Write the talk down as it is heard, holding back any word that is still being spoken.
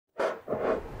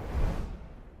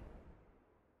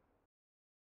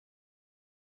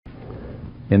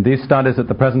In these studies at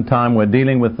the present time, we're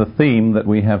dealing with the theme that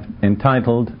we have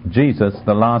entitled Jesus,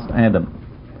 the Last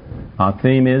Adam. Our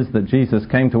theme is that Jesus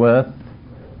came to earth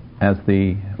as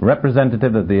the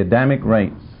representative of the Adamic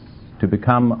race to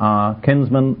become our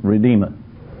kinsman redeemer,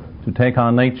 to take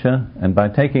our nature, and by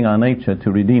taking our nature to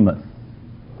redeem us.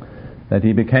 That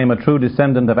he became a true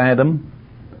descendant of Adam,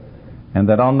 and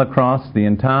that on the cross the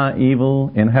entire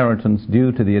evil inheritance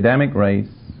due to the Adamic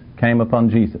race came upon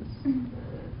Jesus.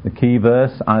 The key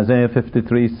verse, Isaiah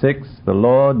 53:6, the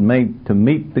Lord made to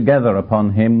meet together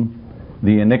upon him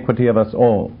the iniquity of us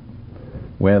all,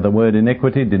 where the word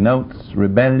iniquity denotes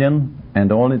rebellion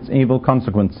and all its evil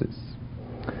consequences.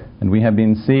 And we have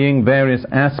been seeing various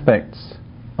aspects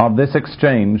of this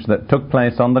exchange that took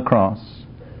place on the cross,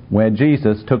 where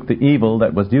Jesus took the evil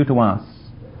that was due to us,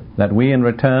 that we in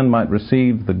return might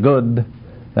receive the good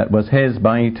that was his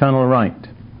by eternal right.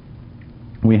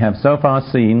 We have so far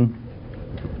seen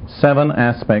 7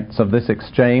 aspects of this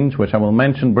exchange, which I will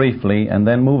mention briefly, and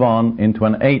then move on into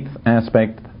an 8th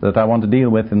aspect that I want to deal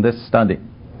with in this study.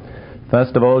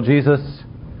 First of all, Jesus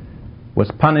was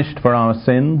punished for our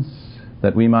sins,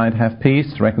 that we might have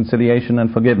peace, reconciliation,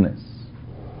 and forgiveness.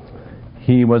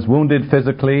 He was wounded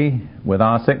physically with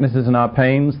our sicknesses and our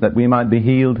pains, that we might be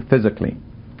healed physically.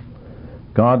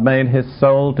 God made his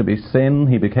soul to be sin.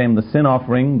 He became the sin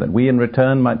offering, that we in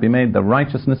return might be made the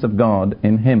righteousness of God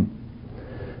in him.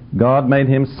 God made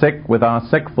him sick with our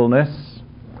sickfulness,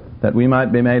 that we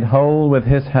might be made whole with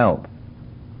his help.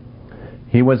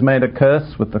 He was made a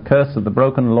curse with the curse of the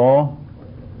broken law,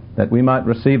 that we might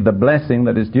receive the blessing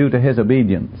that is due to his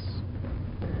obedience.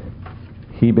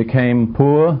 He became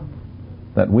poor,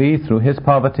 that we through his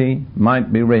poverty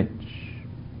might be rich.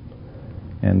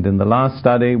 And in the last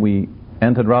study we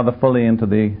entered rather fully into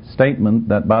the statement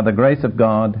that by the grace of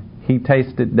God he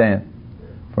tasted death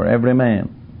for every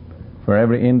man. For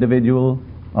every individual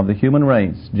of the human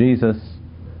race, Jesus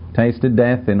tasted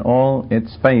death in all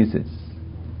its phases.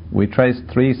 We traced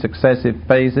 3 successive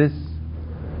phases.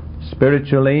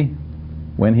 Spiritually,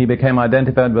 when he became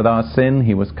identified with our sin,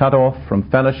 he was cut off from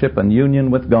fellowship and union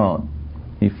with God.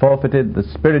 He forfeited the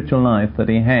spiritual life that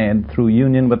he had through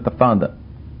union with the Father.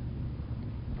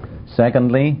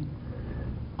 Secondly,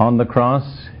 on the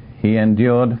cross, he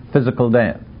endured physical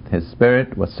death. His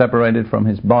spirit was separated from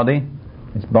his body.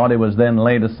 His body was then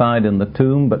laid aside in the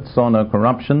tomb, but saw no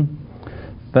corruption.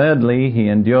 Thirdly, he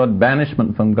endured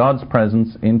banishment from God's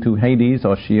presence into Hades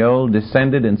or Sheol,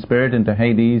 descended in spirit into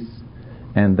Hades,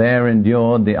 and there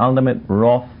endured the ultimate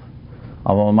wrath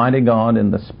of Almighty God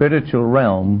in the spiritual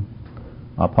realm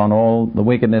upon all the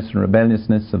wickedness and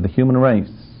rebelliousness of the human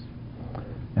race.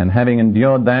 And having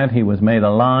endured that, he was made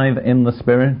alive in the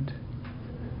Spirit,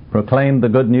 proclaimed the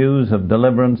good news of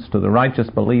deliverance to the righteous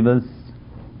believers,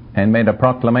 and made a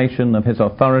proclamation of his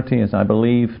authority, as I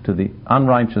believe, to the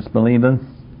unrighteous believers,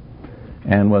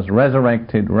 and was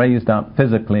resurrected, raised up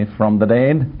physically from the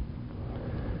dead.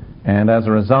 And as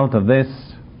a result of this,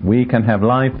 we can have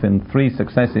life in 3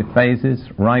 successive phases.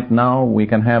 Right now, we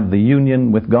can have the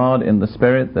union with God in the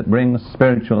Spirit that brings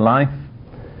spiritual life.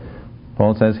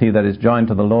 Paul says, he that is joined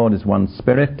to the Lord is one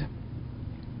spirit.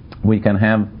 We can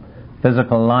have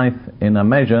physical life in a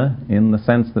measure, in the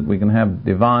sense that we can have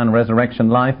divine resurrection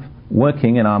life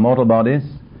working in our mortal bodies,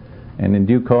 and in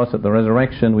due course at the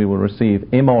resurrection we will receive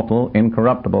immortal,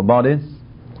 incorruptible bodies.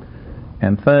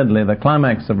 And thirdly, the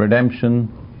climax of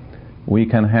redemption, we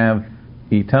can have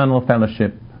eternal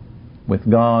fellowship with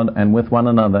God and with one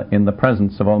another in the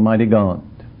presence of Almighty God.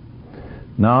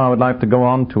 Now I would like to go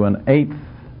on to an 8th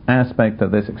aspect of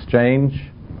this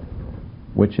exchange,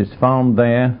 which is found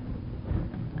there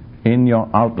in your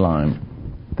outline.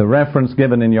 The reference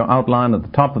given in your outline at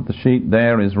the top of the sheet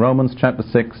there is Romans chapter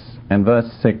 6 and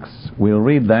verse 6. We'll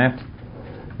read that,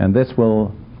 and this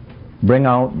will bring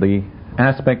out the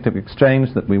aspect of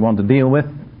exchange that we want to deal with.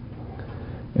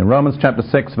 In Romans chapter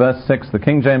 6 verse 6, the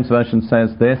King James Version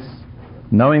says this,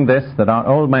 knowing this, that our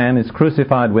old man is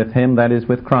crucified with him, that is,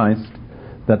 with Christ,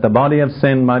 that the body of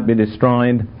sin might be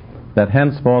destroyed, that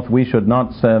henceforth we should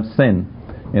not serve sin.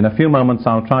 In a few moments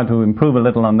I'll try to improve a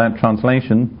little on that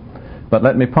translation, but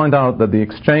let me point out that the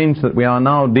exchange that we are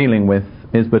now dealing with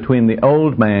is between the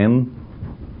old man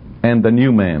and the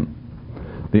new man.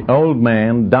 The old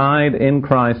man died in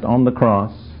Christ on the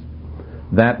cross,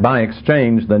 that by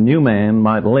exchange the new man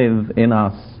might live in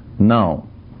us now.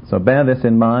 So bear this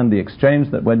in mind, the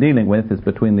exchange that we're dealing with is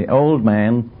between the old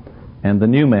man and the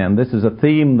new man. This is a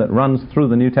theme that runs through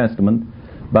the New Testament,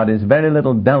 but is very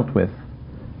little dealt with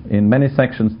in many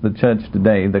sections of the church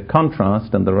today, the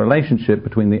contrast and the relationship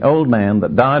between the old man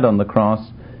that died on the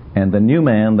cross and the new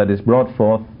man that is brought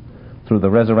forth through the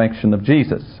resurrection of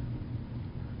Jesus.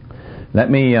 Let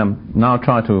me now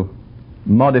try to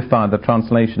modify the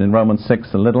translation in Romans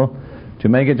 6 a little to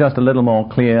make it just a little more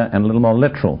clear and a little more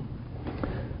literal.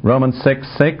 Romans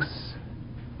 6:6,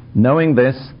 knowing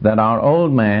this, that our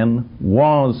old man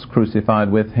was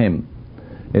crucified with him.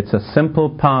 It's a simple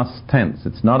past tense.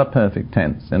 It's not a perfect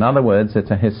tense. In other words,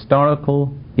 it's a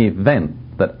historical event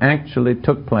that actually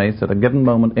took place at a given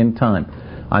moment in time.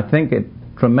 I think it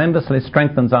tremendously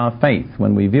strengthens our faith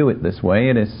when we view it this way.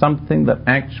 It is something that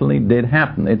actually did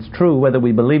happen. It's true whether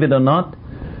we believe it or not.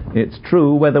 It's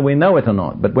true whether we know it or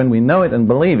not. But when we know it and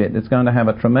believe it, it's going to have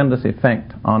a tremendous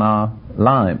effect on our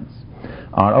lives.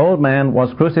 Our old man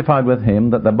was crucified with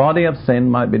him that the body of sin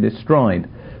might be destroyed.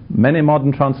 Many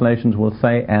modern translations will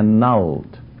say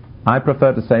annulled. I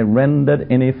prefer to say rendered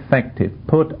ineffective,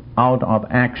 put out of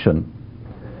action.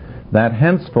 That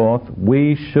henceforth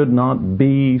we should not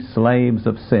be slaves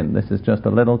of sin. This is just a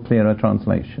little clearer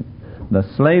translation. The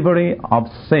slavery of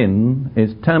sin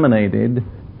is terminated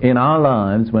in our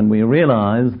lives when we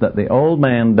realize that the old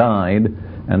man died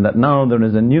and that now there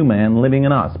is a new man living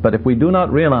in us. But if we do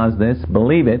not realize this,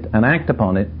 believe it, and act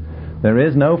upon it, there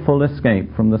is no full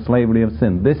escape from the slavery of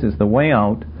sin. This is the way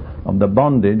out of the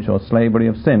bondage or slavery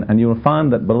of sin. And you'll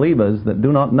find that believers that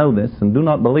do not know this and do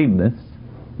not believe this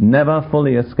never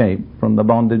fully escape from the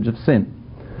bondage of sin.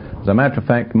 As a matter of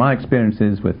fact, my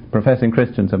experiences with professing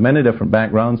Christians of many different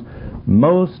backgrounds,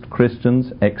 most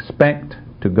Christians expect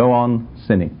to go on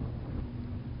sinning.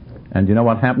 And you know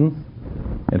what happens?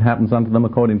 It happens unto them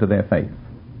according to their faith.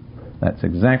 That's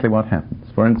exactly what happens.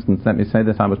 For instance, let me say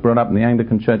this. I was brought up in the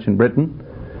Anglican Church in Britain.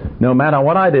 No matter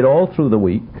what I did all through the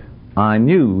week, I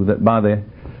knew that by the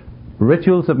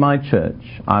rituals of my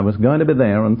church, I was going to be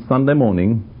there on Sunday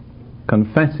morning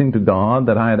confessing to God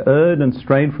that I had erred and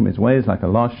strayed from His ways like a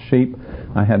lost sheep.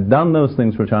 I had done those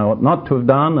things which I ought not to have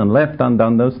done and left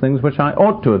undone those things which I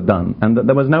ought to have done, and that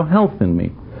there was no health in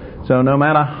me. So no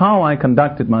matter how I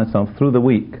conducted myself through the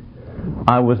week,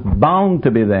 I was bound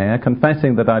to be there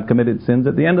confessing that I'd committed sins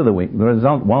at the end of the week. The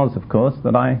result was, of course,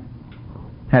 that I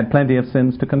had plenty of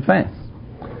sins to confess.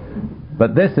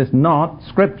 But this is not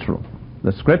scriptural.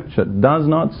 The Scripture does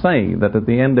not say that at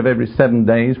the end of every 7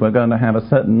 days we're going to have a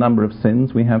certain number of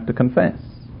sins we have to confess.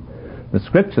 The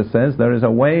Scripture says there is a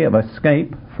way of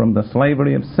escape from the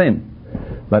slavery of sin.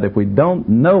 But if we don't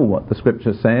know what the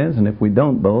Scripture says, and if we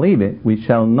don't believe it, we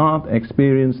shall not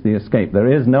experience the escape.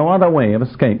 There is no other way of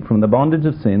escape from the bondage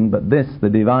of sin but this, the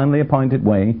divinely appointed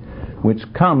way,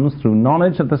 which comes through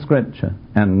knowledge of the Scripture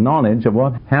and knowledge of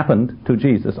what happened to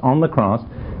Jesus on the cross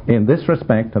in this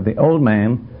respect of the old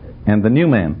man and the new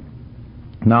man.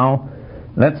 Now,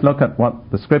 let's look at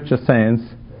what the Scripture says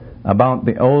about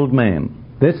the old man.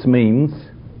 This means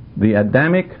the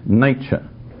Adamic nature,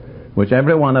 which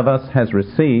every one of us has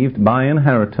received by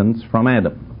inheritance from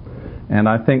Adam. And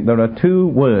I think there are two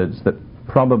words that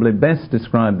probably best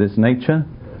describe this nature.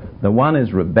 The one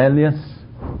is rebellious,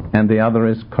 and the other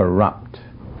is corrupt.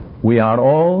 We are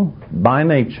all, by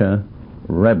nature,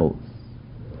 rebels.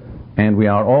 And we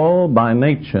are all, by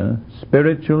nature,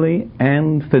 spiritually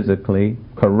and physically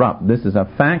corrupt. This is a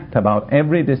fact about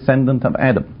every descendant of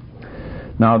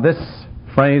Adam. Now, this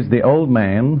phrase, the old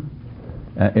man,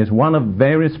 is one of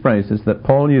various phrases that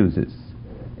Paul uses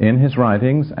in his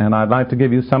writings, and I'd like to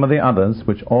give you some of the others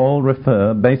which all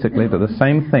refer basically to the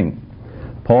same thing.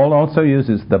 Paul also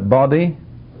uses the body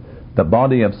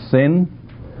of sin,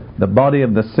 the body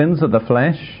of the sins of the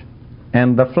flesh,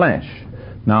 and the flesh.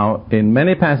 Now, in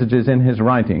many passages in his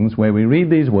writings where we read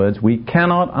these words, we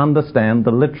cannot understand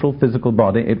the literal physical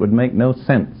body. It would make no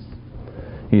sense.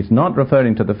 He's not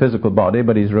referring to the physical body,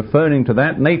 but he's referring to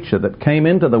that nature that came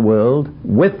into the world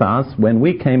with us when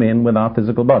we came in with our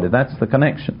physical body. That's the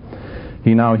connection.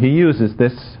 He uses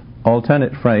this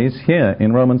alternate phrase here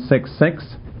in Romans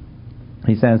 6:6.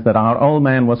 He says that our old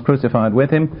man was crucified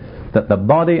with him, that the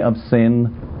body of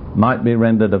sin might be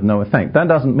rendered of no effect. That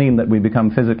doesn't mean that we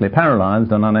become physically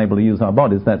paralyzed and unable to use our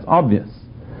bodies. That's obvious.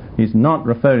 He's not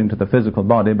referring to the physical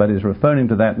body, but he's referring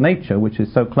to that nature which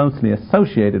is so closely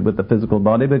associated with the physical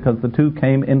body because the two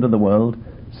came into the world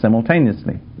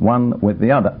simultaneously, one with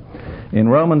the other. In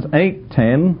Romans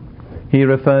 8:10, he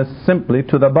refers simply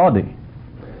to the body.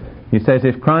 He says,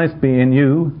 if Christ be in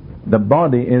you, the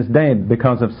body is dead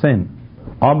because of sin.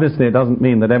 Obviously, it doesn't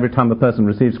mean that every time a person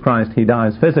receives Christ, he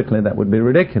dies physically. That would be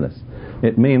ridiculous.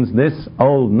 It means this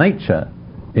old nature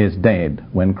is dead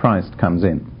when Christ comes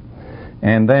in.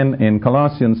 And then in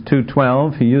Colossians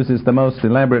 2:12, he uses the most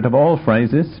elaborate of all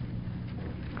phrases.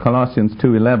 Colossians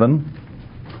 2:11,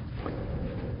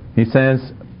 he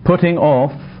says, putting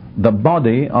off the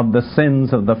body of the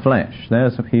sins of the flesh.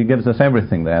 He gives us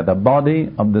everything there. The body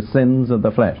of the sins of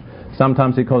the flesh.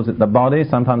 Sometimes he calls it the body,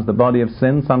 sometimes the body of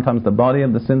sin, sometimes the body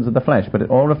of the sins of the flesh, but it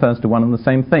all refers to one and the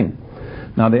same thing.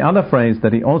 Now the other phrase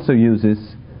that he also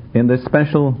uses in this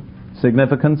special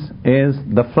significance is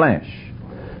the flesh.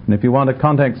 And if you want a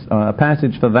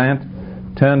passage for that,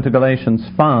 turn to Galatians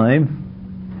 5,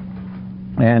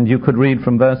 and you could read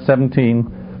from verse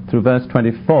 17 through verse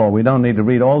 24. We don't need to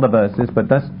read all the verses, but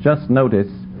just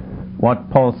notice what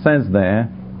Paul says there,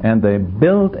 and the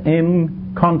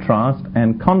built-in contrast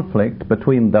and conflict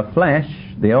between the flesh,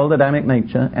 the old Adamic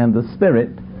nature, and the spirit,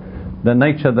 the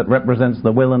nature that represents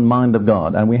the will and mind of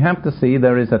God. And we have to see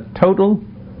there is a total,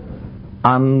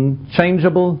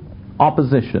 unchangeable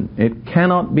opposition. It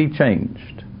cannot be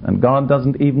changed, and God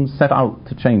doesn't even set out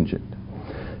to change it.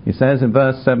 He says in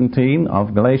verse 17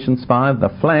 of Galatians 5,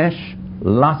 the flesh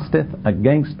lusteth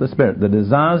against the spirit. The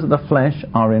desires of the flesh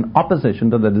are in opposition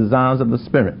to the desires of the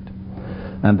spirit.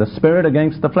 And the spirit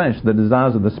against the flesh. The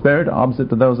desires of the spirit are opposite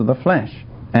to those of the flesh.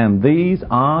 And these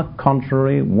are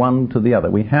contrary one to the other.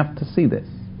 We have to see this.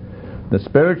 The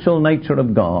spiritual nature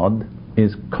of God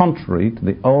is contrary to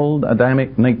the old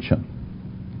Adamic nature.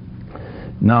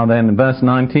 Now then, in verse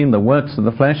 19, the works of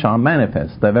the flesh are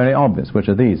manifest. They're very obvious, which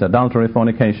are these: adultery,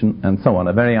 fornication, and so on.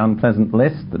 A very unpleasant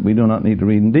list that we do not need to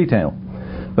read in detail.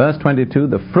 Verse 22,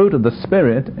 the fruit of the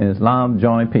Spirit is love,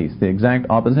 joy, peace. The exact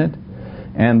opposite.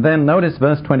 And then notice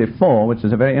verse 24, which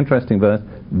is a very interesting verse.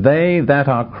 They that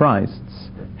are Christ's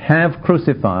have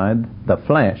crucified the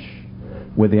flesh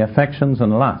with the affections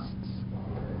and lusts.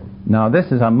 Now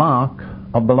this is a mark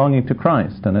of belonging to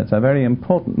Christ, and it's a very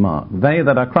important mark. They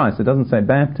that are Christ. It doesn't say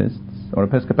Baptists or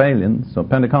Episcopalians or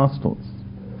Pentecostals,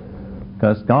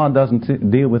 because God doesn't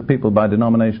deal with people by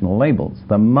denominational labels.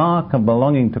 The mark of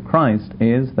belonging to Christ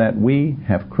is that we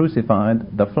have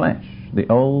crucified the flesh,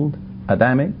 the old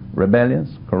Adamic, rebellious,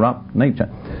 corrupt nature.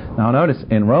 Now notice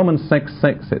in Romans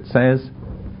 6:6 it says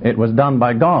it was done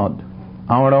by God.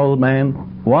 Our old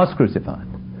man was crucified.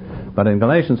 But in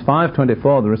Galatians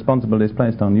 5:24 the responsibility is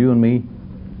placed on you and me.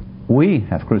 We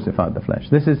have crucified the flesh.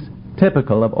 This is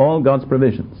typical of all God's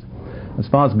provisions. As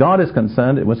far as God is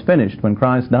concerned, it was finished when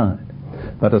Christ died.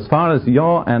 But as far as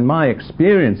your and my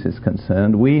experience is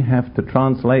concerned, we have to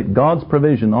translate God's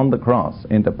provision on the cross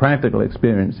into practical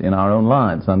experience in our own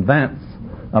lives. And that's,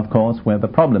 of course, where the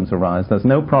problems arise. There's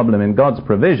no problem in God's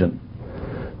provision.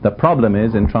 The problem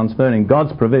is in transferring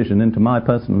God's provision into my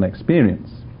personal experience.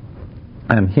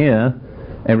 And here,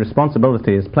 a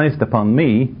responsibility is placed upon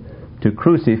me to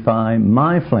crucify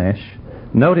my flesh.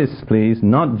 Notice, please,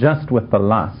 not just with the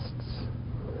lusts,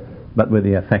 but with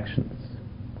the affections,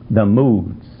 the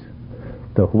moods,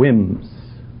 the whims,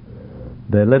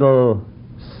 the little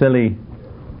silly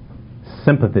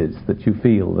sympathies that you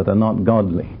feel that are not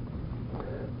godly,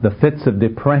 the fits of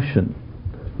depression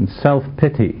and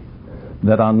self-pity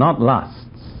that are not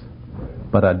lusts,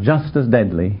 but are just as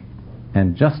deadly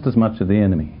and just as much of the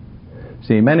enemy.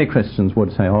 See, many Christians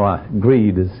would say,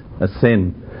 greed is a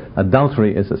sin,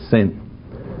 adultery is a sin.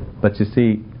 But you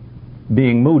see,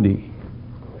 being moody,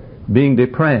 being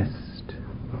depressed,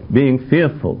 being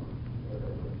fearful,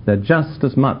 they're just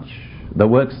as much the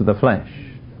works of the flesh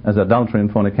as adultery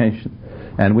and fornication.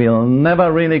 And we'll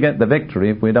never really get the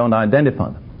victory if we don't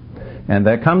identify them. And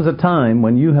there comes a time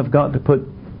when you have got to put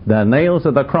the nails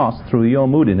of the cross through your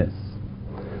moodiness,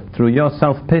 through your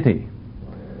self-pity,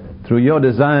 through your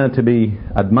desire to be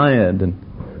admired and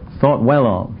thought well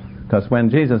of. Because when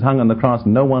Jesus hung on the cross,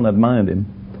 no one admired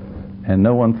him and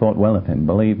no one thought well of him,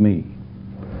 believe me.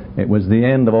 It was the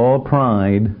end of all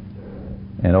pride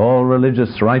and all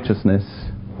religious righteousness.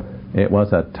 It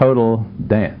was a total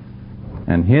death.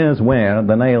 And here's where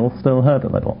the nails still hurt a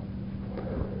little.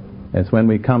 It's when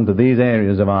we come to these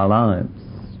areas of our lives.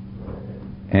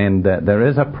 And there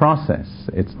is a process.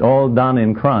 It's all done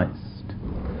in Christ.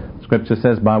 Scripture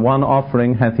says, by one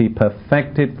offering hath he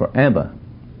perfected forever.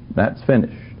 That's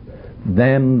finished.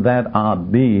 Them that are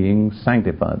being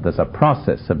sanctified. There's a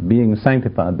process of being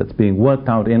sanctified that's being worked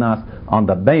out in us on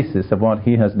the basis of what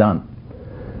he has done.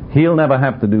 He'll never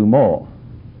have to do more.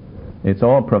 It's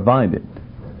all provided.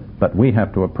 But we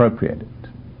have to appropriate it.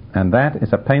 And that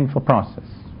is a painful process.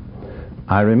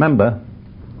 I remember,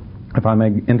 if I may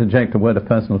interject a word of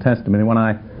personal testimony, when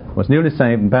I was newly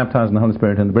saved and baptized in the Holy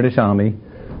Spirit in the British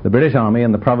Army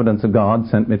in the providence of God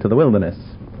sent me to the wilderness,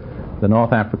 the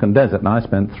North African desert. And I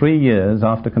spent 3 years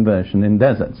after conversion in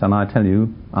deserts. And I tell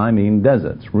you, I mean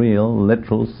deserts. Real,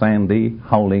 literal, sandy,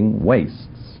 howling wastes.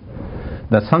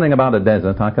 There's something about a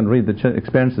desert. I can read the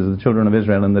experiences of the children of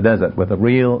Israel in the desert with a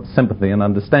real sympathy and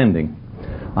understanding.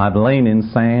 I've lain in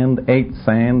sand, ate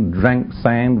sand, drank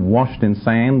sand, washed in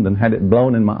sand, and had it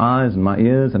blown in my eyes and my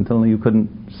ears until you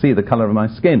couldn't see the color of my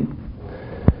skin.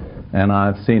 And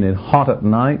I've seen it hot at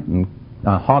night and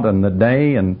hot in the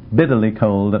day and bitterly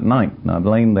cold at night. And I've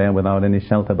lain there without any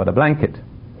shelter but a blanket.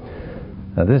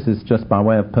 This is just by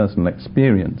way of personal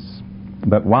experience.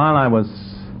 But while I was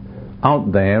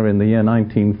out there in the year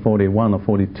 1941 or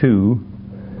 42,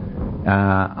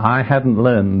 I hadn't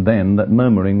learned then that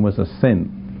murmuring was a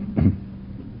sin.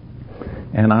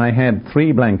 And I had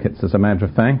 3 blankets, as a matter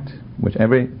of fact,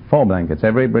 every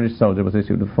British soldier was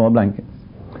issued with 4 blankets.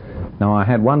 Now I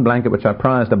had one blanket which I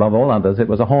prized above all others. It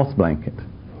was a horse blanket.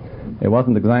 It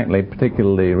wasn't exactly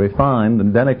particularly refined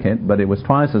and delicate, but it was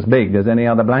twice as big as any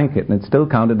other blanket, and it still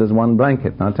counted as one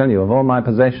blanket. And I'll tell you, of all my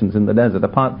possessions in the desert,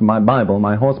 apart from my Bible,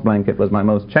 my horse blanket was my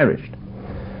most cherished.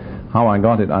 How I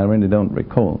got it, I really don't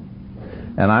recall.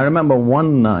 And I remember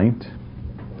one night,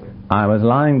 I was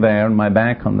lying there on my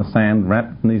back on the sand,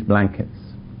 wrapped in these blankets,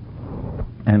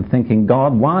 and thinking,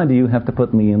 God, why do you have to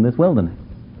put me in this wilderness?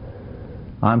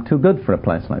 I'm too good for a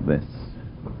place like this.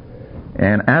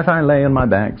 And as I lay on my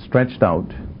back, stretched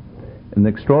out, an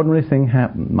extraordinary thing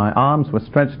happened. My arms were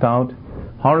stretched out,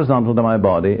 horizontal to my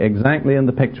body, exactly in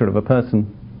the posture of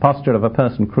a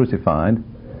person crucified,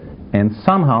 and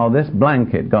somehow this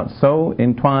blanket got so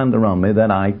entwined around me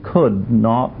that I could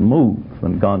not move.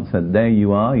 And God said, there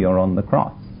you are, you're on the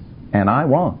cross. And I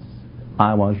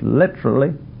was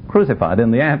literally crucified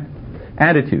in the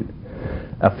attitude.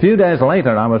 A few days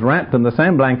later, I was wrapped in the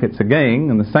same blankets again,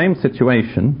 in the same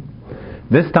situation.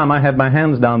 This time I had my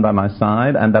hands down by my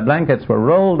side, and the blankets were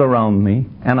rolled around me,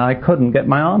 and I couldn't get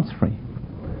my arms free.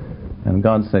 And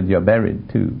God said, you're buried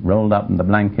too, rolled up in the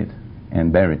blanket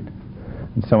and buried.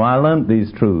 And so I learned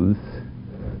these truths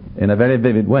in a very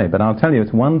vivid way. But I'll tell you,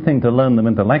 it's one thing to learn them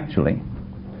intellectually.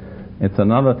 It's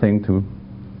another thing to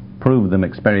prove them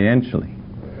experientially.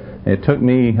 It took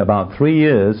me about 3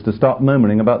 years to stop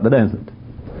murmuring about the desert.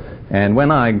 And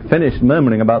when I finished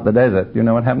murmuring about the desert, you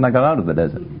know what happened? I got out of the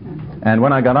desert. And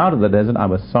when I got out of the desert, I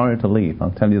was sorry to leave.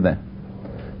 I'll tell you that.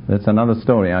 That's another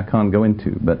story I can't go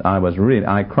into. But I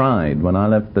cried when I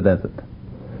left the desert,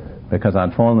 because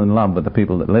I'd fallen in love with the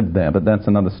people that lived there. But that's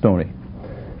another story.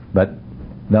 But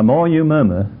the more you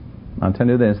murmur, I'll tell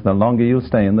you this, the longer you'll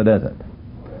stay in the desert.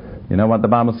 You know what the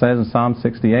Bible says in Psalm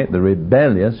 68? The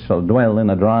rebellious shall dwell in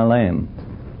a dry land.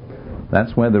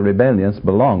 That's where the rebellious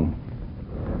belong.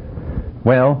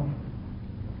 Well,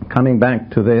 coming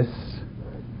back to this,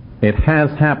 it has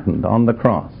happened on the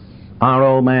cross. Our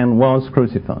old man was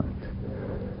crucified.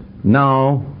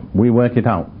 Now we work it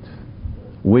out.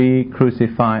 We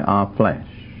crucify our flesh.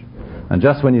 And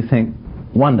just when you think,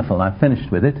 wonderful, I've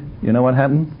finished with it, you know what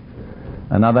happens?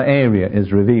 Another area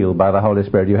is revealed by the Holy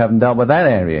Spirit. You haven't dealt with that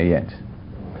area yet.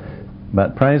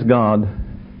 But praise God,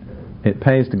 it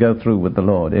pays to go through with the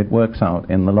Lord. It works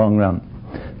out in the long run.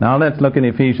 Now let's look in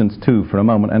Ephesians 2 for a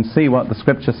moment and see what the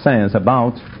Scripture says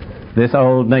about this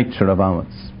old nature of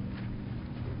ours.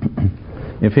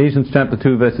 Ephesians chapter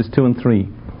 2 verses 2 and 3.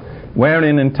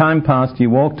 Wherein in time past ye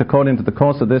walked according to the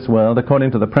course of this world,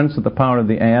 according to the prince of the power of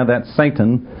the air, that's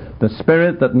Satan, the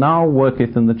spirit that now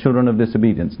worketh in the children of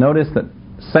disobedience. Notice that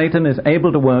Satan is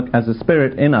able to work as a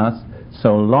spirit in us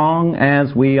so long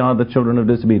as we are the children of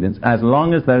disobedience. As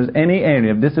long as there is any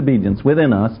area of disobedience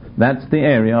within us, that's the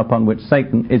area upon which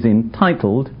Satan is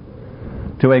entitled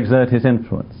to exert his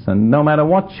influence. And no matter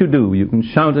what you do, you can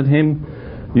shout at him,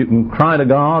 you can cry to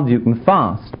God, you can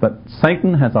fast, but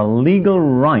Satan has a legal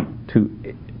right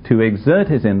to exert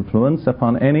his influence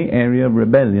upon any area of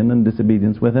rebellion and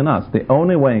disobedience within us. The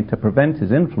only way to prevent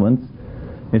his influence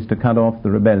is to cut off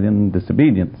the rebellion and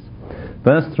disobedience.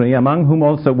 Verse 3, among whom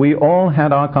also we all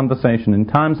had our conversation in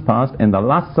times past in the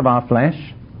lusts of our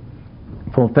flesh,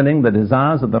 fulfilling the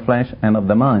desires of the flesh and of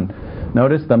the mind.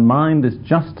 Notice the mind is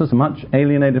just as much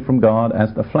alienated from God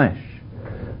as the flesh.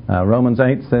 Romans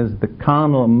 8 says the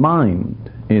carnal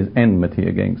mind is enmity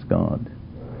against God.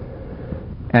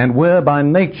 And we're by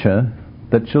nature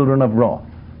the children of wrath.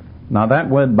 Now that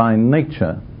word by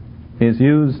nature is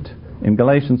used in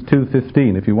Galatians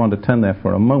 2:15, if you want to turn there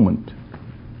for a moment.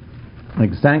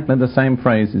 Exactly the same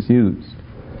phrase is used.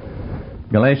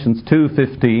 Galatians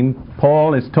 2:15,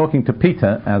 Paul is talking to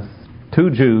Peter as two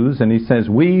Jews, and he says,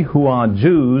 we who are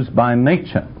Jews by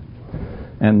nature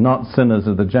and not sinners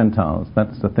of the Gentiles.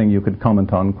 That's the thing you could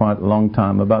comment on quite a long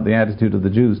time about the attitude of the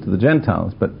Jews to the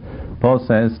Gentiles. But Paul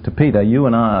says to Peter, you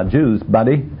and I are Jews,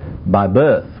 buddy, by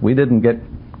birth. We didn't get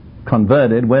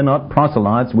converted. We're not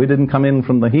proselytes. We didn't come in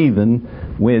from the heathen.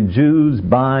 We're Jews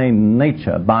by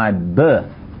nature, by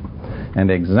birth. And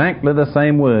exactly the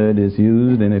same word is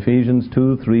used in Ephesians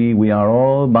 2:3. We are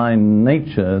all by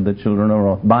nature the children of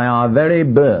wrath. By our very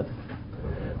birth,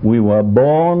 we were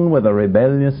born with a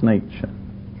rebellious nature.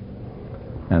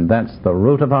 And that's the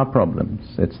root of our problems.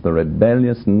 It's the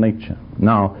rebellious nature.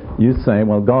 Now, you say,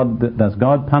 well, does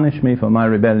God punish me for my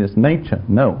rebellious nature?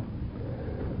 No.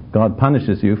 God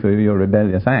punishes you for your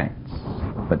rebellious acts.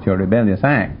 But your rebellious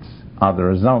acts are the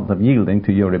result of yielding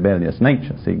to your rebellious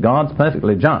nature. See, God's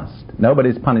perfectly just.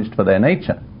 Nobody's punished for their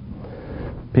nature.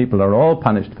 People are all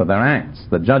punished for their acts.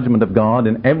 The judgment of God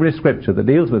in every scripture that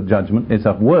deals with judgment is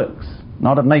of works,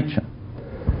 not of nature.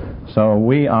 So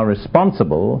we are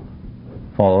responsible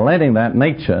for letting that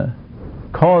nature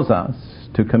cause us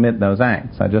to commit those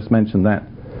acts. I just mentioned that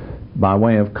by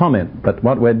way of comment. But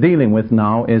what we're dealing with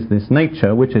now is this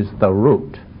nature, which is the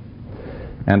root.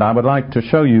 And I would like to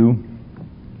show you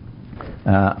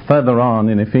further on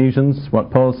in Ephesians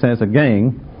what Paul says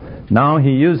again. Now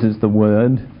he uses the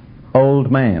word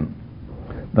old man.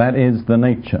 That is the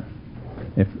nature.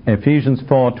 Ephesians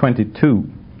 4:22,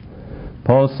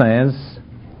 Paul says,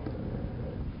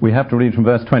 we have to read from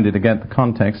verse 20 to get the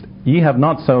context. Ye have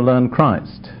not so learned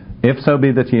Christ, if so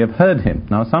be that ye have heard him.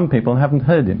 Now some people haven't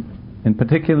heard him. And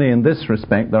particularly in this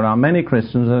respect, there are many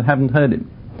Christians that haven't heard him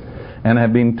and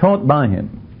have been taught by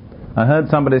him. I heard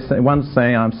somebody once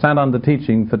say, I've sat under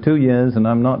teaching for 2 years and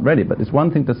I'm not ready. But it's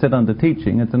one thing to sit under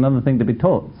teaching, it's another thing to be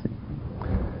taught. See?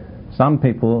 Some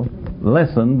people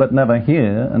listen but never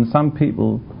hear, and some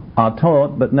people are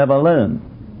taught but never learn.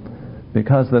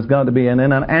 Because there's got to be an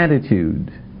inner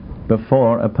attitude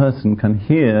before a person can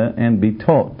hear and be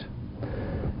taught.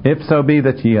 If so be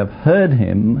that ye have heard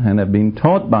him and have been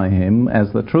taught by him,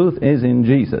 as the truth is in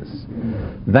Jesus,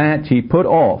 that ye put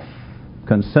off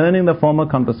concerning the former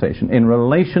conversation, in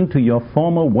relation to your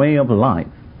former way of life,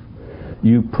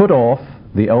 you put off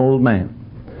the old man.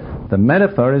 The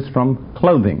metaphor is from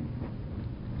clothing.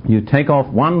 You take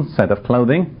off one set of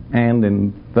clothing, and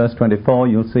in verse 24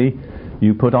 you'll see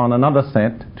you put on another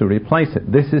set to replace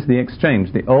it. This is the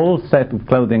exchange. The old set of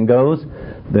clothing goes,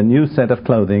 the new set of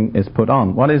clothing is put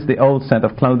on. What is the old set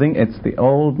of clothing? It's the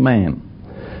old man.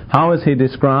 How is he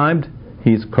described?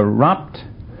 He's corrupt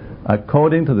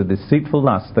according to the deceitful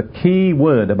lust. The key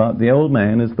word about the old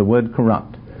man is the word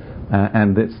corrupt.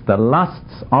 And it's the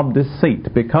lusts of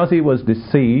deceit. Because he was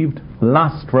deceived,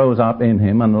 lust rose up in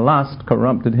him, and lust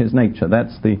corrupted his nature.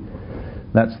 That's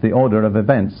the order of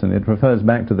events, and it refers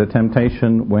back to the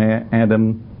temptation where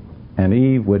Adam and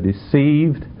Eve were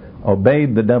deceived,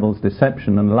 obeyed the devil's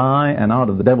deception and lie, and out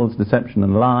of the devil's deception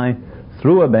and lie,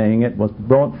 through obeying it, was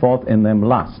brought forth in them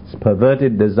lusts,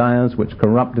 perverted desires which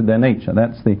corrupted their nature.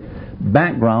 That's the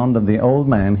background of the old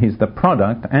man. He's the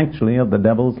product, actually, of the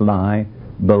devil's lie,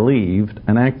 believed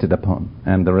and acted upon.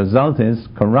 And the result is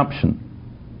corruption.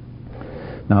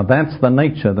 Now that's the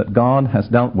nature that God has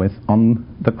dealt with on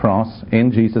the cross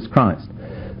in Jesus Christ.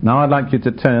 Now I'd like you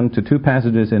to turn to 2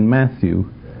 passages in Matthew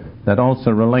that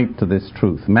also relate to this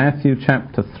truth. Matthew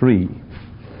chapter 3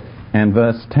 and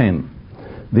verse 10.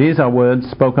 These are words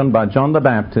spoken by John the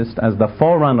Baptist as the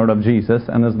forerunner of Jesus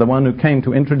and as the one who came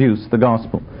to introduce the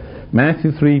gospel.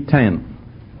 Matthew 3:10.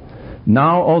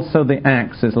 Now also the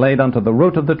axe is laid unto the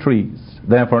root of the trees.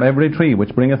 Therefore every tree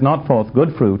which bringeth not forth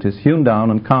good fruit is hewn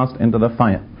down and cast into the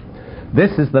fire.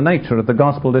 This is the nature of the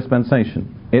gospel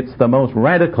dispensation. It's the most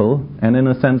radical and, in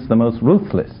a sense, the most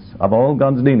ruthless of all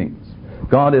God's dealings.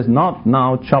 God is not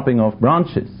now chopping off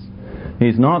branches.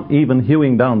 He's not even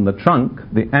hewing down the trunk.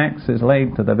 The axe is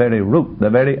laid to the very root, the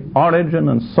very origin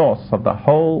and source of the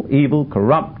whole evil,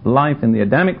 corrupt life in the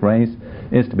Adamic race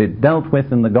is to be dealt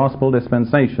with in the gospel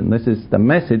dispensation. This is the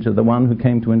message of the one who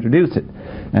came to introduce it.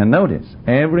 And notice,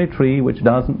 every tree which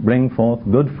doesn't bring forth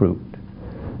good fruit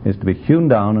is to be hewn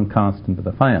down and cast into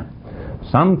the fire.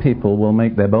 Some people will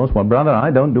make their boast, well, brother,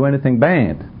 I don't do anything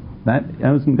bad. That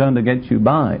isn't going to get you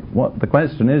by. What the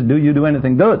question is, do you do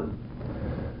anything good?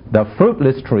 The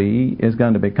fruitless tree is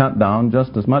going to be cut down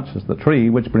just as much as the tree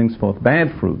which brings forth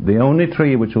bad fruit. The only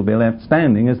tree which will be left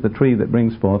standing is the tree that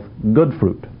brings forth good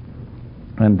fruit.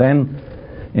 And then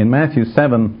in Matthew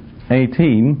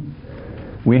 7:18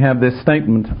 we have this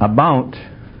statement about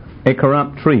a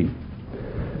corrupt tree.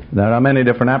 There are many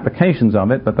different applications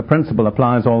of it, but the principle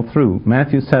applies all through.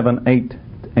 Matthew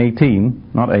 7:18.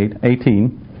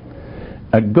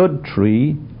 A good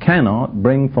tree cannot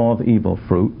bring forth evil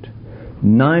fruit,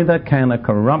 neither can a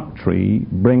corrupt tree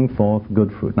bring forth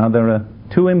good fruit. Now there are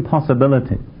 2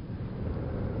 impossibilities.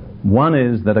 One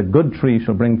is that a good tree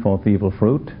shall bring forth evil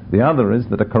fruit. The other is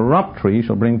that a corrupt tree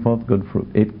shall bring forth good fruit.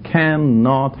 It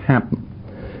cannot happen.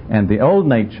 And the old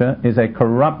nature is a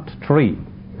corrupt tree.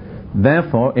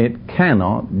 Therefore, it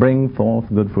cannot bring forth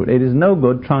good fruit. It is no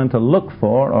good trying to look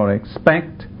for or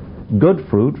expect good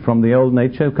fruit from the old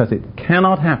nature, because it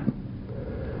cannot happen.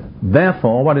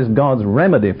 Therefore, what is God's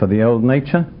remedy for the old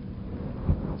nature?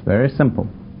 It's very simple.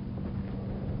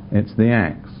 It's the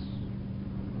axe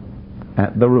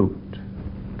at the root.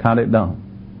 Cut it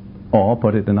down. Or,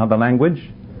 put it in other language,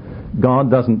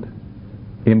 God doesn't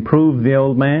improve the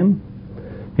old man.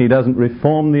 He doesn't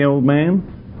reform the old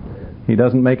man. He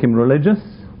doesn't make him religious.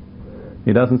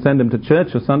 He doesn't send him to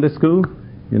church or Sunday school.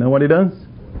 You know what he does?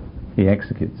 He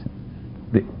executes him.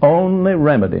 The only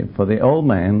remedy for the old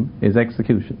man is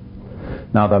execution.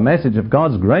 Now, the message of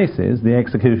God's grace is the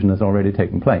execution has already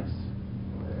taken place.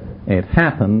 It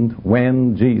happened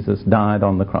when Jesus died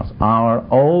on the cross. Our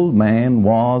old man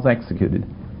was executed,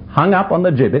 hung up on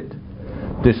the gibbet,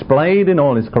 displayed in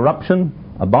all his corruption,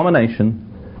 abomination,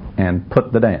 and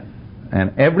put to death.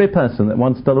 And every person that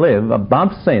wants to live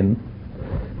above sin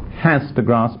has to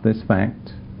grasp this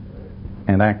fact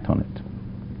and act on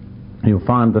it. You'll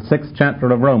find the 6th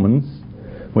chapter of Romans,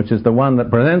 which is the one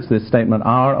that presents this statement,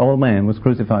 our old man was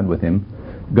crucified with him,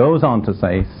 goes on to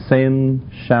say, sin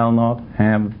shall not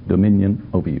have dominion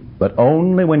over you. But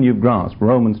only when you grasp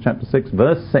Romans chapter 6,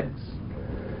 verse 6,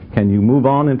 can you move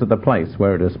on into the place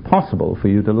where it is possible for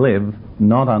you to live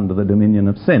not under the dominion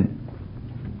of sin.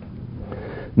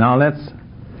 Now let's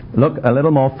look a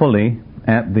little more fully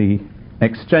at the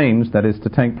exchange that is to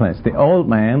take place. The old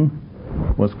man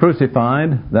was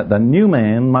crucified that the new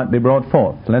man might be brought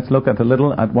forth. Let's look at a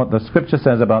little at what the Scripture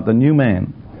says about the new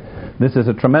man. This is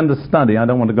a tremendous study. I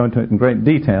don't want to go into it in great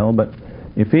detail, but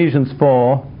Ephesians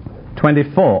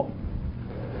 4:24,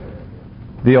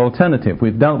 the alternative.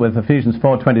 We've dealt with Ephesians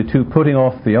 4:22, putting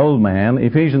off the old man.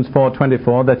 Ephesians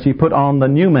 4:24, that ye put on the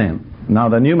new man. Now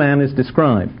the new man is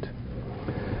described,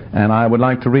 and I would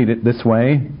like to read it this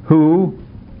way: who,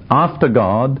 after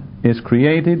God, is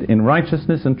created in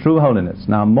righteousness and true holiness.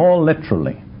 Now, more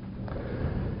literally,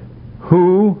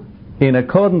 who, in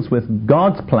accordance with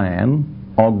God's plan,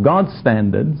 or God's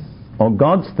standards, or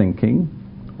God's thinking,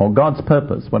 or God's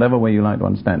purpose, whatever way you like to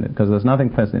understand it, because there's nothing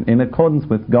pleasant, in accordance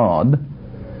with God,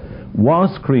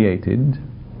 was created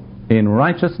in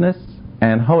righteousness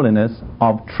and holiness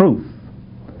of truth.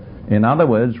 In other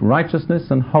words, righteousness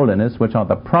and holiness, which are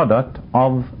the product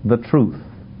of the truth.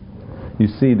 You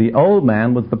see, the old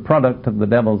man was the product of the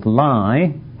devil's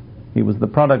lie. He was the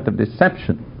product of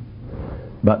deception.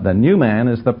 But the new man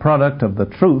is the product of the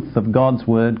truth of God's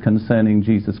word concerning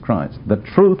Jesus Christ. The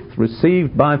truth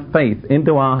received by faith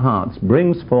into our hearts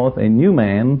brings forth a new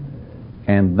man,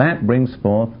 and that brings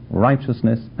forth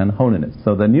righteousness and holiness.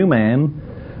 So the new man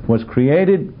was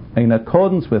created in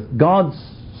accordance with God's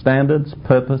standards,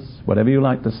 purpose, whatever you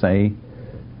like to say,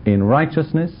 in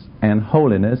righteousness and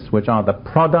holiness, which are the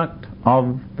product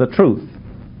of the truth.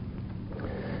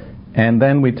 And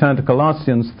then we turn to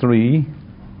Colossians 3,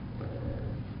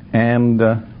 and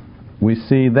we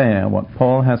see there what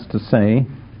Paul has to say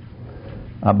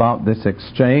about this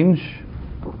exchange.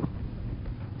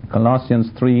 Colossians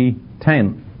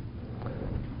 3:10.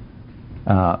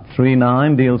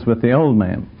 3:9 deals with the old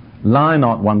man. Lie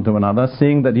not one to another,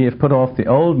 seeing that ye have put off the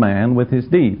old man with his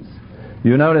deeds.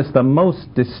 You notice the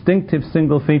most distinctive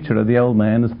single feature of the old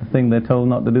man is the thing they're told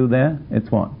not to do there.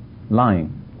 It's what?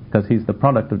 Lying. Because he's the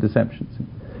product of deception.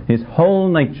 His whole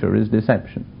nature is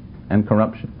deception and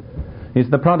corruption. He's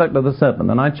the product of the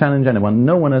serpent. And I challenge anyone,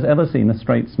 no one has ever seen a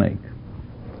straight snake.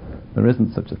 There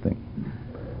isn't such a thing.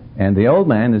 And the old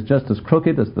man is just as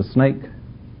crooked as the snake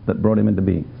that brought him into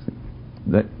being.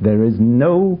 There is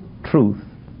no truth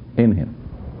in him.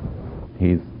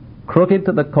 He's crooked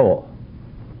to the core.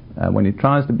 When he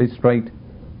tries to be straight,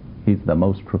 he's the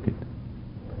most crooked.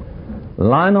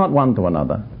 Lie not one to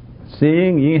another,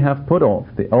 seeing ye have put off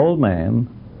the old man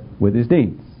with his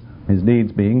deeds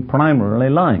being primarily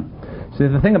lying. See,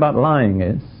 the thing about lying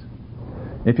is,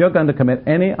 if you're going to commit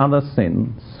any other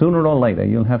sin, sooner or later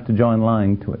you'll have to join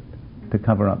lying to it to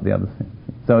cover up the other sin.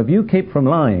 So if you keep from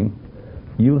lying,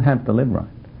 you'll have to live right.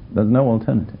 There's no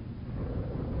alternative.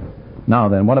 Now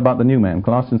then, what about the new man?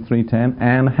 Colossians 3:10,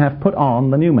 and have put on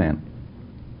the new man.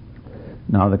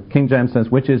 Now the King James says,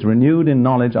 which is renewed in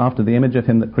knowledge after the image of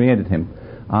him that created him.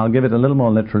 I'll give it a little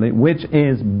more literally, which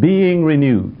is being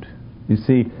renewed. You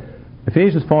see,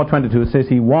 Ephesians 4:22 says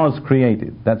he was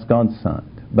created. That's God's side.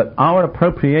 But our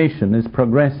appropriation is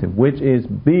progressive, which is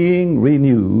being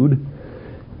renewed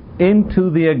into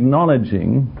the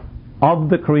acknowledging of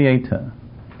the Creator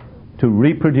to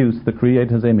reproduce the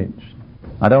Creator's image.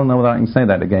 I don't know whether I can say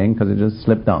that again because it just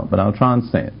slipped out, but I'll try and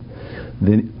say it.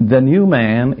 The new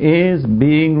man is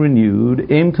being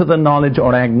renewed into the knowledge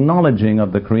or acknowledging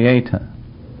of the Creator,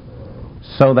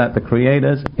 so that the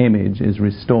Creator's image is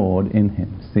restored in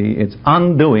him. See, it's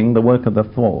undoing the work of the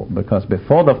fall, because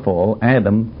before the fall,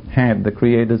 Adam had the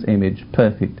Creator's image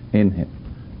perfect in him.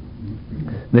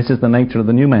 This is the nature of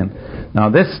the new man. Now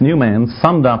this new man,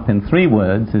 summed up in 3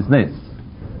 words, is this: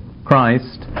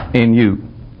 Christ in you.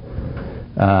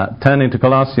 Turning to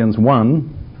Colossians 1,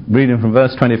 reading from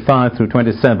verse 25 through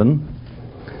 27,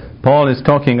 Paul is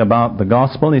talking about the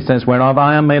gospel. He says, "Whereof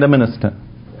I am made a minister,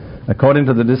 according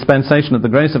to the dispensation of the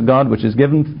grace of God, which is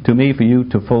given to me for you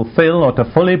to fulfill or to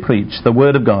fully preach the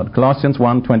word of God." Colossians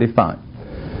 1:25.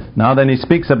 Now then he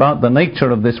speaks about the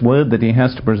nature of this word that he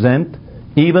has to present,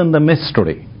 even the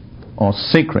mystery or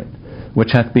secret,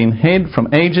 which hath been hid from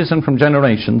ages and from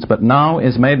generations, but now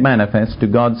is made manifest to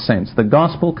God's saints. The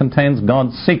gospel contains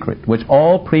God's secret, which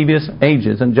all previous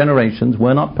ages and generations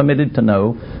were not permitted to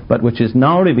know, but which is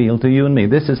now revealed to you and me.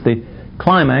 This is the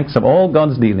climax of all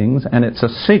God's dealings, and it's a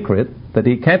secret that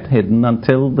he kept hidden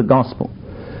until the gospel.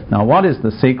 Now what is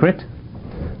the secret?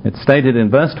 It's stated in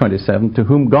verse 27, "To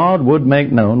whom God would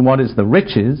make known what is the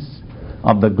riches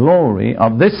of the glory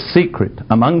of this secret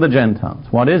among the Gentiles."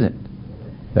 What is it?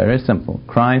 Very simple.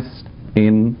 Christ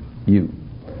in you.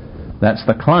 That's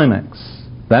the climax.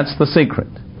 That's the secret.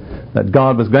 That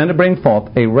God was going to bring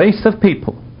forth a race of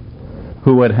people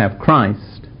who would have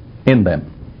Christ in them.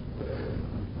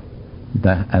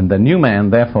 And the new man,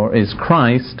 therefore, is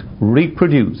Christ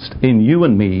reproduced in you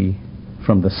and me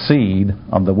from the seed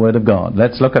of the Word of God.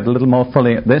 Let's look at a little more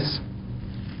fully at this.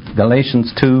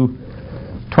 Galatians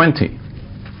 2:20.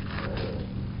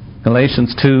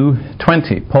 Galatians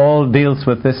 2:20. Paul deals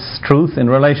with this truth in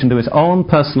relation to his own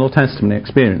personal testimony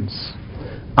experience.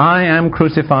 I am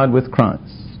crucified with Christ.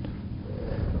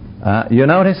 You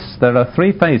notice there are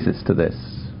 3 phases to this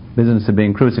business of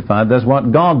being crucified. There's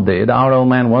what God did. Our old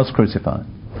man was crucified.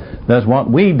 There's what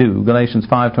we do. Galatians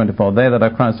 5:24. They that are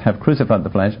Christ have crucified the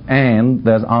flesh. And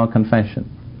there's our confession.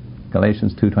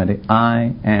 Galatians 2:20.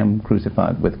 I am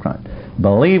crucified with Christ.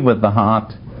 Believe with the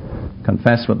heart,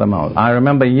 confess with the mouth. I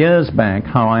remember years back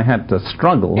how I had to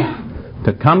struggle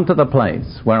to come to the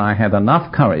place where I had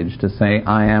enough courage to say,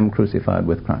 I am crucified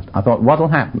with Christ. I thought, what will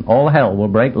happen? All hell will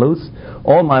break loose.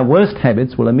 All my worst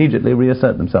habits will immediately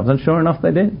reassert themselves. And sure enough,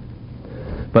 they did.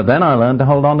 But then I learned to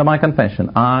hold on to my confession.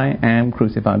 I am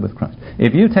crucified with Christ.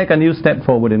 If you take a new step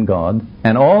forward in God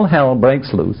and all hell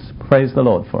breaks loose, praise the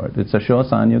Lord for it. It's a sure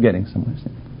sign you're getting somewhere.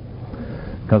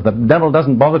 Because the devil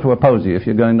doesn't bother to oppose you if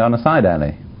you're going down a side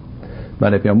alley.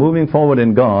 But if you're moving forward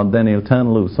in God, then he'll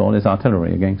turn loose all his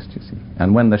artillery against you, see.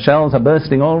 And when the shells are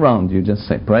bursting all around you, just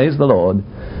say, praise the Lord.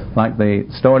 Like the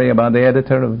story about the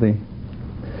editor of the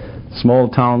small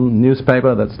town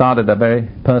newspaper that started a very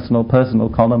personal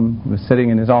column. He was sitting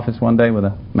in his office one day with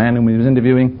a man whom he was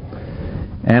interviewing,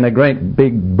 and a great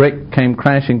big brick came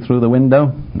crashing through the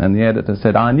window, and the editor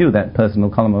said, I knew that personal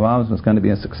column of ours was going to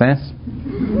be a success.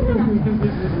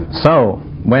 So,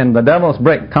 when the devil's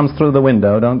brick comes through the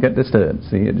window, don't get disturbed.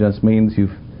 See, it just means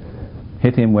you've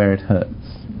hit him where it hurts.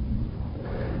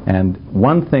 And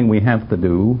one thing we have to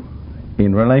do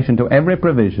in relation to every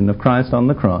provision of Christ on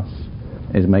the cross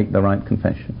is make the right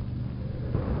confession.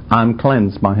 I'm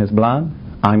cleansed by his blood.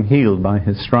 I'm healed by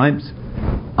his stripes.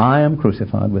 I am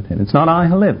crucified with him. It's not I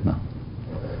who live now.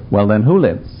 Well then, who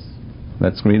lives?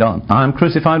 Let's read on. I am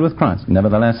crucified with Christ.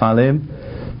 Nevertheless I live.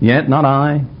 Yet not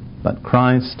I, but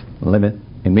Christ liveth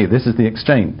in me. This is the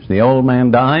exchange. The old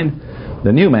man died.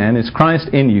 The new man is Christ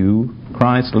in you,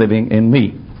 Christ living in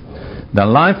me. The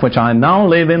life which I now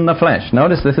live in the flesh.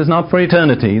 Notice this is not for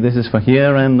eternity. This is for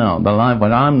here and now. The life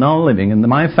which I'm now living in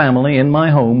my family, in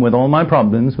my home, with all my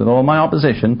problems, with all my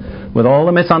opposition, with all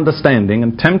the misunderstanding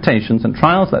and temptations and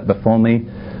trials that befall me,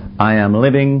 I am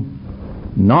living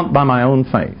not by my own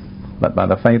faith, but by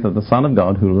the faith of the Son of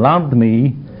God who loved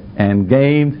me and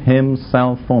gave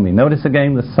himself for me. Notice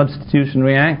again the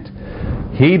substitutionary act.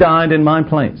 He died in my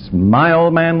place. My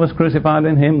old man was crucified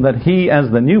in him, that he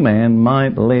as the new man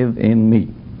might live in me.